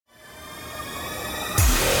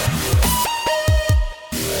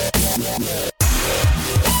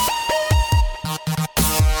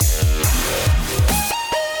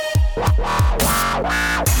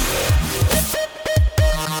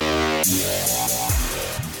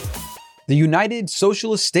The United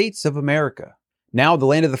Socialist States of America, now the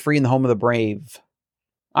land of the free and the home of the brave.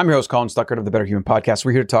 I'm your host, Colin Stuckert of the Better Human Podcast.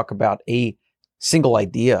 We're here to talk about a single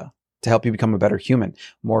idea to help you become a better human,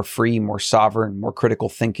 more free, more sovereign, more critical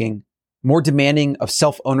thinking, more demanding of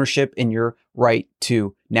self-ownership in your right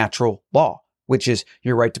to natural law, which is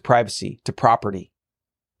your right to privacy, to property,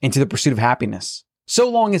 and to the pursuit of happiness, so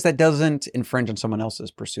long as that doesn't infringe on someone else's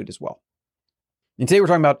pursuit as well. And today we're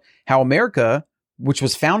talking about how America, which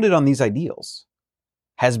was founded on these ideals,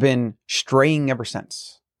 has been straying ever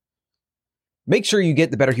since. Make sure you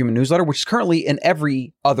get the Better Human newsletter, which is currently an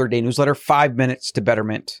every other day newsletter, 5 minutes to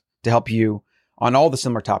betterment, to help you on all the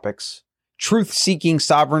similar topics. Truth-seeking,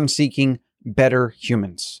 sovereign-seeking, better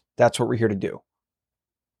humans. That's what we're here to do.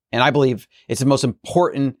 And I believe it's the most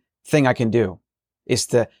important thing I can do is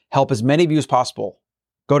to help as many of you as possible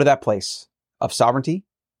go to that place of sovereignty,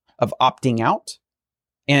 of opting out,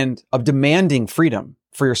 and of demanding freedom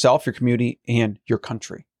for yourself, your community, and your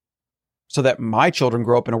country, so that my children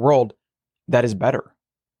grow up in a world that is better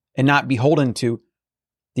and not beholden to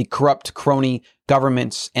the corrupt crony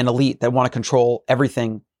governments and elite that want to control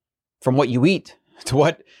everything from what you eat to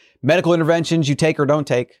what medical interventions you take or don't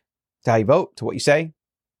take, to how you vote, to what you say.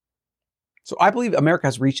 So I believe America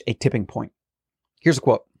has reached a tipping point. Here's a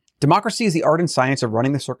quote. Democracy is the art and science of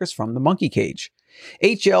running the circus from the monkey cage.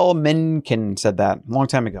 H.L. Mencken said that a long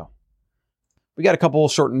time ago. We got a couple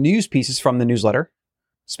short news pieces from the newsletter.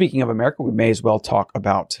 Speaking of America, we may as well talk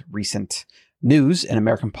about recent news in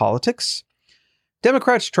American politics.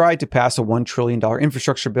 Democrats tried to pass a $1 trillion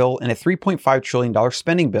infrastructure bill and a $3.5 trillion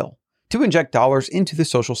spending bill to inject dollars into the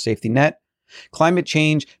social safety net, climate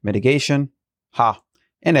change, mitigation,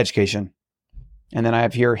 and education. And then I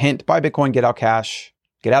have here, hint, buy Bitcoin, get out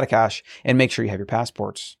of cash, and make sure you have your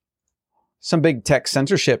passports. Some big tech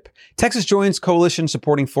censorship. Texas joins coalition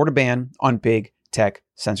supporting Florida ban on big tech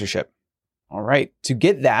censorship. All right. To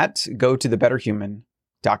get that, go to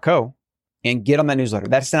thebetterhuman.co and get on that newsletter.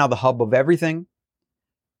 That's now the hub of everything.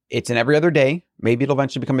 It's an every other day. Maybe it'll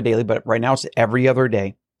eventually become a daily, but right now it's every other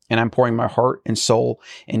day. And I'm pouring my heart and soul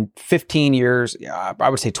in 15 years, I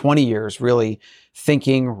would say 20 years, really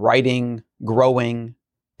thinking, writing, growing,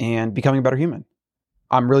 and becoming a better human.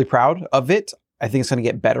 I'm really proud of it. I think it's going to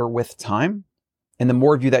get better with time. And the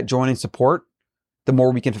more of you that join and support, the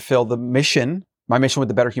more we can fulfill the mission, my mission with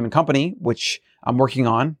the Better Human Company, which I'm working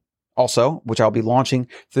on also, which I'll be launching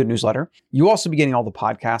through the newsletter. You'll also be getting all the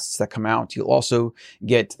podcasts that come out. You'll also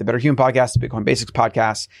get the Better Human Podcast, the Bitcoin Basics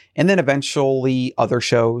Podcast, and then eventually other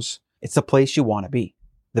shows. It's the place you want to be,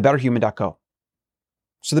 thebetterhuman.co.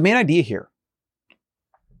 So the main idea here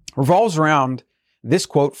revolves around this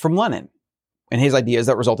quote from Lenin and his ideas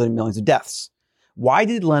that resulted in millions of deaths. Why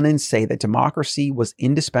did Lenin say that democracy was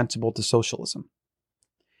indispensable to socialism?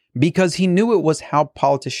 Because he knew it was how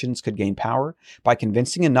politicians could gain power by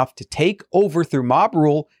convincing enough to take over through mob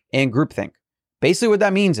rule and groupthink. Basically what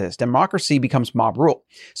that means is democracy becomes mob rule.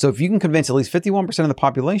 So if you can convince at least 51% of the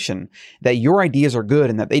population that your ideas are good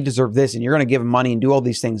and that they deserve this, and you're going to give them money and do all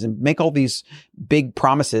these things and make all these big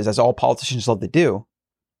promises, as all politicians love to do,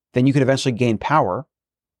 then you can eventually gain power.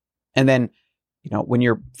 And then, when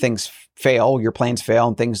your things fail, your plans fail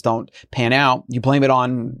and things don't pan out, you blame it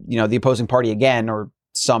on, the opposing party again, or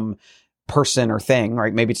some person or thing,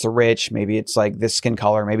 right? Maybe it's the rich, maybe it's like this skin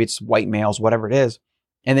color, maybe it's white males, whatever it is.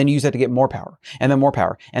 And then you use that to get more power and then more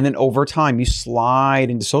power. And then over time, you slide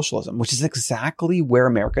into socialism, which is exactly where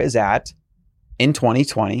America is at in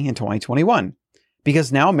 2020 and 2021.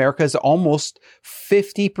 Because now America is almost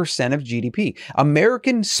 50% of GDP.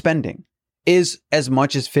 American spending is as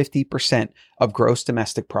much as 50% of gross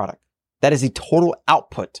domestic product. That is the total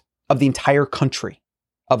output of the entire country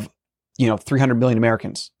of 300 million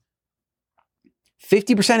Americans.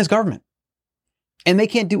 50% is government. And they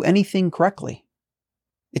can't do anything correctly.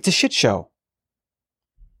 It's a shit show.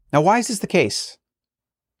 Now, why is this the case?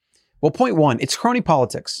 Well, point one, it's crony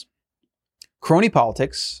politics. Crony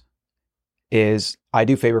politics is I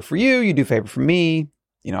do favor for you, you do favor for me.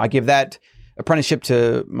 I give that apprenticeship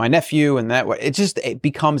to my nephew, and that way it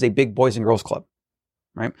becomes a big boys and girls club,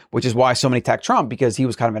 right? Which is why so many attack Trump, because he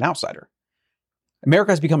was kind of an outsider.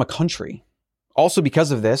 America has become a country also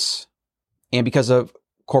because of this, and because of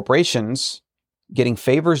corporations getting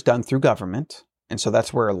favors done through government. And so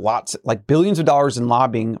that's where billions of dollars in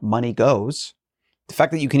lobbying money goes. The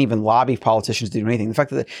fact that you can even lobby politicians to do anything, the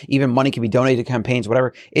fact that even money can be donated to campaigns,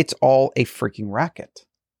 whatever, it's all a freaking racket.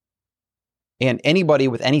 And anybody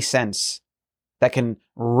with any sense that can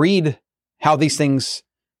read how these things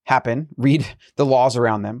happen, read the laws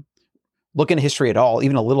around them, look into history at all,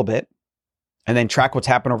 even a little bit, and then track what's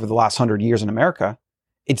happened over the last 100 years in America,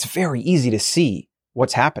 it's very easy to see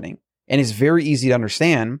what's happening. And it's very easy to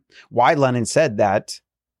understand why Lenin said that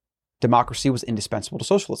democracy was indispensable to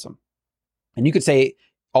socialism. And you could say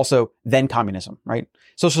also then communism, right?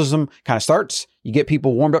 Socialism kind of starts, you get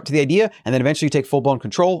people warmed up to the idea, and then eventually you take full-blown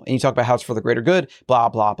control and you talk about how it's for the greater good, blah,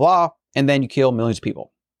 blah, blah, and then you kill millions of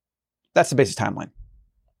people. That's the basic timeline.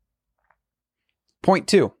 Point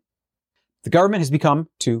 2, the government has become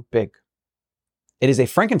too big. It is a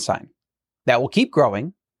Frankenstein that will keep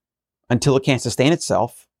growing until it can't sustain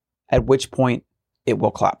itself, at which point it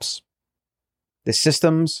will collapse. The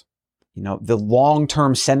systems, the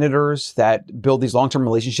long-term senators that build these long-term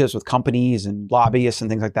relationships with companies and lobbyists and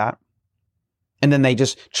things like that. And then they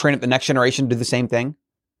just train up the next generation to do the same thing.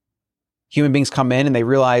 Human beings come in and they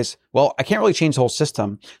realize, well, I can't really change the whole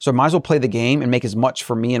system, so I might as well play the game and make as much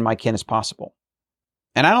for me and my kin as possible.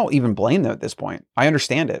 And I don't even blame them at this point. I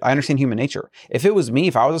understand it. I understand human nature. If it was me,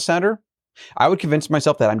 if I was a senator, I would convince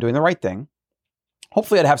myself that I'm doing the right thing.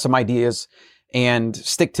 Hopefully I'd have some ideas and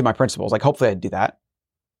stick to my principles. Like hopefully I'd do that.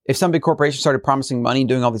 If some big corporation started promising money and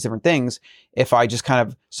doing all these different things, if I just kind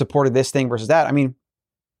of supported this thing versus that,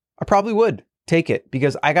 I probably would take it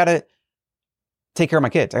because I got to take care of my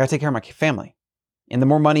kids. I got to take care of my family. And the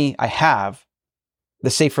more money I have, the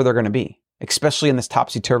safer they're going to be, especially in this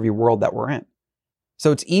topsy-turvy world that we're in.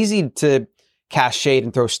 So it's easy to cast shade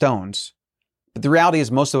and throw stones. But the reality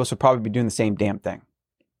is most of us would probably be doing the same damn thing.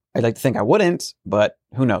 I'd like to think I wouldn't, but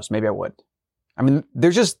who knows? Maybe I would.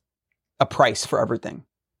 There's just a price for everything.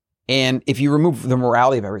 And if you remove the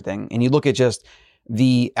morality of everything and you look at just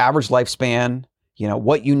the average lifespan,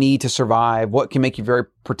 what you need to survive, what can make you very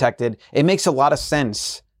protected, it makes a lot of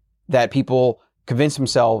sense that people convince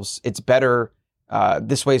themselves it's better,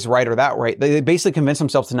 this way is right or that right. They basically convince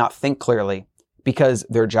themselves to not think clearly because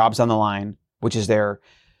their job's on the line, which is their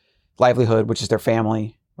livelihood, which is their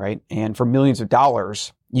family, right? And for millions of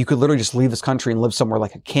dollars, you could literally just leave this country and live somewhere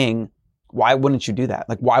like a king. Why wouldn't you do that?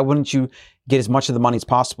 Like, why wouldn't you get as much of the money as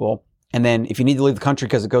possible? And then if you need to leave the country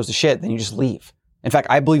because it goes to shit, then you just leave. In fact,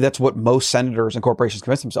 I believe that's what most senators and corporations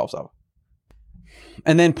convince themselves of.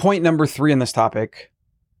 And then point number 3 on this topic,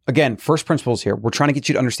 again, first principles here. We're trying to get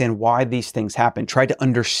you to understand why these things happen. Try to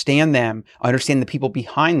understand them, understand the people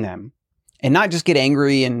behind them, and not just get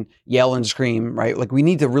angry and yell and scream, right? Like we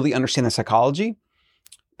need to really understand the psychology,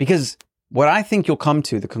 because what I think you'll come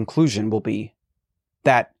to, the conclusion will be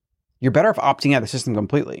that you're better off opting out of the system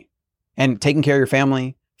completely and taking care of your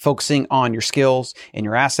family, focusing on your skills and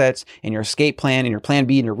your assets and your escape plan and your plan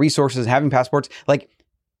B and your resources, having passports. Like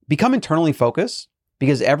become internally focused,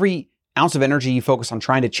 because every ounce of energy you focus on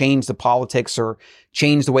trying to change the politics or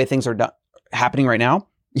change the way things are happening right now,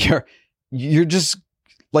 you're just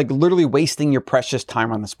like literally wasting your precious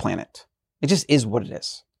time on this planet. It just is what it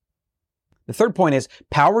is. The third point is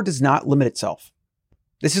power does not limit itself.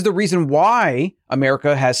 This is the reason why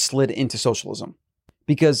America has slid into socialism,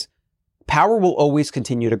 because power will always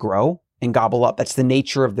continue to grow and gobble up. That's the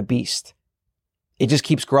nature of the beast. It just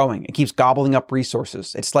keeps growing. It keeps gobbling up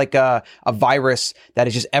resources. It's like a virus that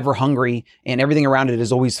is just ever hungry and everything around it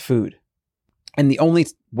is always food. And the only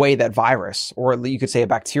way that virus, or you could say a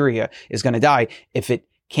bacteria, is going to die if it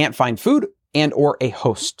can't find food and or a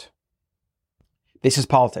host. This is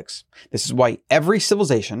politics. This is why every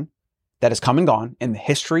civilization that has come and gone in the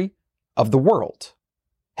history of the world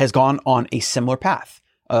has gone on a similar path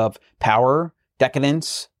of power,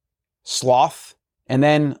 decadence, sloth, and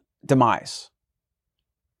then demise.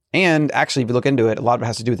 And actually, if you look into it, a lot of it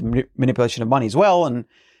has to do with the manipulation of money as well.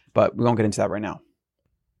 But we won't get into that right now.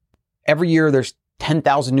 Every year, there's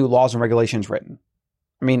 10,000 new laws and regulations written.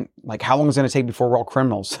 How long is it going to take before we're all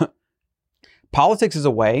criminals? Politics is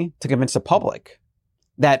a way to convince the public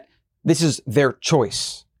that this is their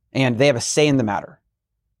choice and they have a say in the matter.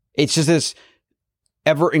 It's just this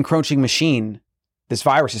ever encroaching machine, this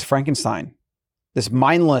virus, this Frankenstein, this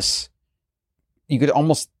mindless, you could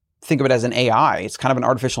almost think of it as an AI. It's kind of an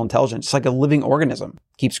artificial intelligence. It's like a living organism.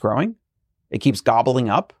 It keeps growing. It keeps gobbling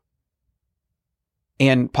up.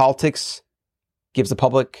 And politics gives the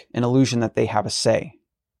public an illusion that they have a say.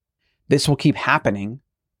 This will keep happening,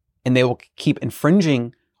 and they will keep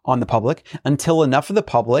infringing on the public until enough of the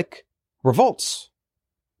public revolts.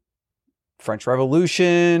 French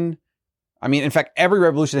Revolution. In fact, every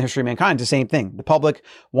revolution in the history of mankind is the same thing. The public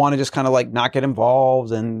want to just kind of not get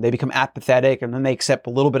involved, and they become apathetic, and then they accept a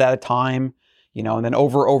little bit at a time, and then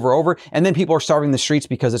over. And then people are starving in the streets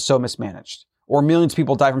because it's so mismanaged. Or millions of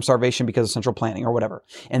people die from starvation because of central planning or whatever.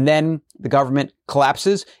 And then the government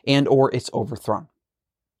collapses and or it's overthrown.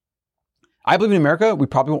 I believe in America, we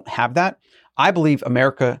probably won't have that. I believe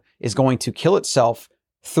America is going to kill itself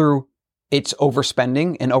through its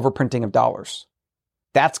overspending and overprinting of dollars.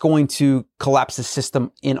 that's going to collapse the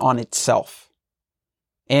system in on itself.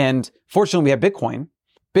 And fortunately, we have Bitcoin.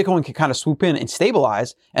 Bitcoin can kind of swoop in and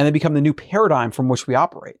stabilize and then become the new paradigm from which we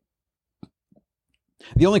operate.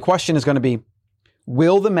 The only question is going to be,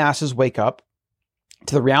 will the masses wake up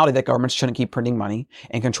to the reality that governments shouldn't keep printing money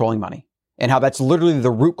and controlling money? And how that's literally the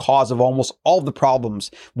root cause of almost all of the problems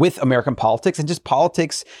with American politics and just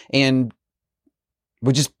politics and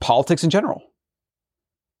with just politics in general.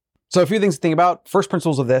 So a few things to think about. First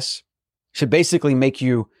principles of this should basically make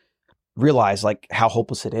you realize like how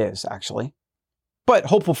hopeless it is actually, but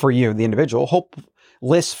hopeful for you, the individual,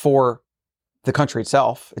 hopeless for the country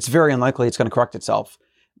itself. It's very unlikely it's going to correct itself.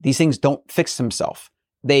 These things don't fix themselves.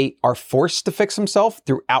 They are forced to fix themselves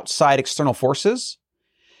through outside external forces.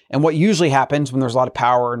 And what usually happens when there's a lot of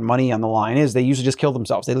power and money on the line is they usually just kill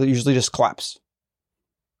themselves. They usually just collapse.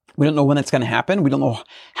 We don't know when that's going to happen. We don't know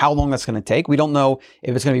how long that's going to take. We don't know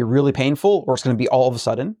if it's going to be really painful or it's going to be all of a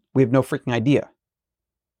sudden. We have no freaking idea.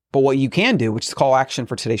 But what you can do, which is the call action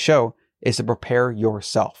for today's show, is to prepare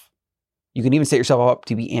yourself. You can even set yourself up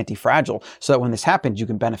to be anti-fragile so that when this happens, you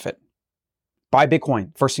can benefit. Buy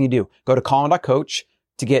Bitcoin. First thing you do, go to Colin.coach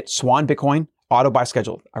to get Swan Bitcoin auto buy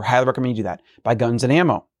scheduled. I highly recommend you do that. Buy guns and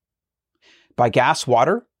ammo. Buy gas,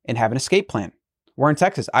 water, and have an escape plan. We're in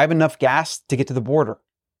Texas. I have enough gas to get to the border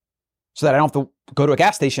so that I don't have to go to a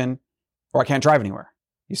gas station or I can't drive anywhere.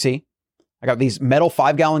 You see? I got these metal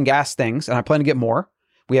 5-gallon gas things and I plan to get more.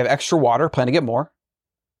 We have extra water, plan to get more.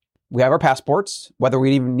 We have our passports, whether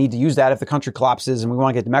we even need to use that if the country collapses and we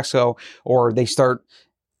want to get to Mexico or they start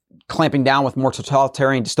clamping down with more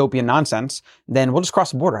totalitarian dystopian nonsense, then we'll just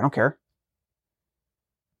cross the border. I don't care.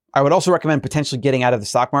 I would also recommend potentially getting out of the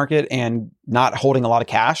stock market and not holding a lot of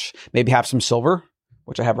cash. Maybe have some silver,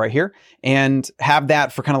 which I have right here, and have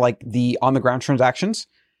that for kind of like the on-the-ground transactions.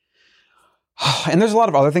 And there's a lot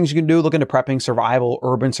of other things you can do. Look into prepping, survival,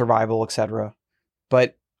 urban survival, etc.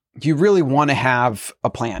 But you really want to have a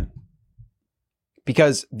plan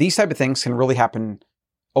because these type of things can really happen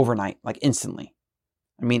overnight, like instantly.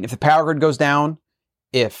 I mean, if the power grid goes down,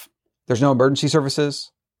 if there's no emergency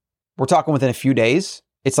services, we're talking within a few days.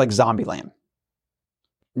 It's like zombie land.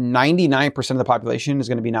 99% of the population is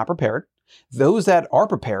going to be not prepared. Those that are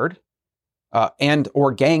prepared and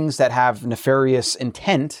or gangs that have nefarious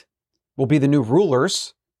intent will be the new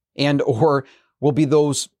rulers and or will be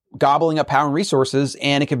those gobbling up power and resources,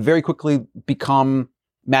 and it can very quickly become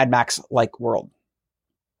Mad Max-like world.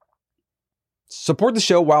 Support the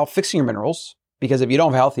show while fixing your minerals, because if you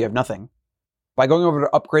don't have health, you have nothing, by going over to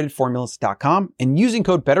upgradedformulas.com and using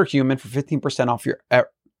code BETTERHUMAN for 15%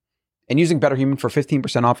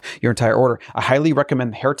 off your entire order. I highly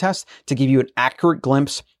recommend the hair test to give you an accurate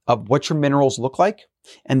glimpse of what your minerals look like.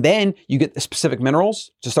 And then you get the specific minerals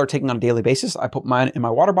to start taking on a daily basis. I put mine in my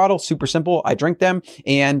water bottle, super simple. I drink them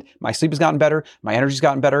and my sleep has gotten better. My energy's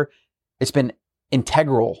gotten better. It's been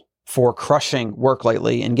integral for crushing work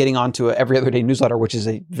lately and getting onto an every other day newsletter, which is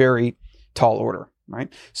a very tall order,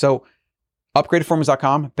 right? So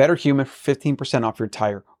upgradedformulas.com, BetterHuman for 15% off your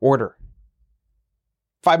entire order.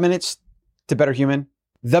 5 minutes to Better Human,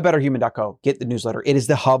 thebetterhuman.co. Get the newsletter. It is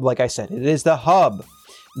the hub, like I said. It is the hub.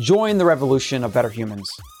 Join the revolution of better humans.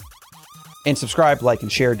 And subscribe, like,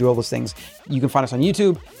 and share. Do all those things. You can find us on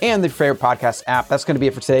YouTube and the favorite podcast app. That's going to be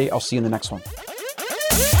it for today. I'll see you in the next one.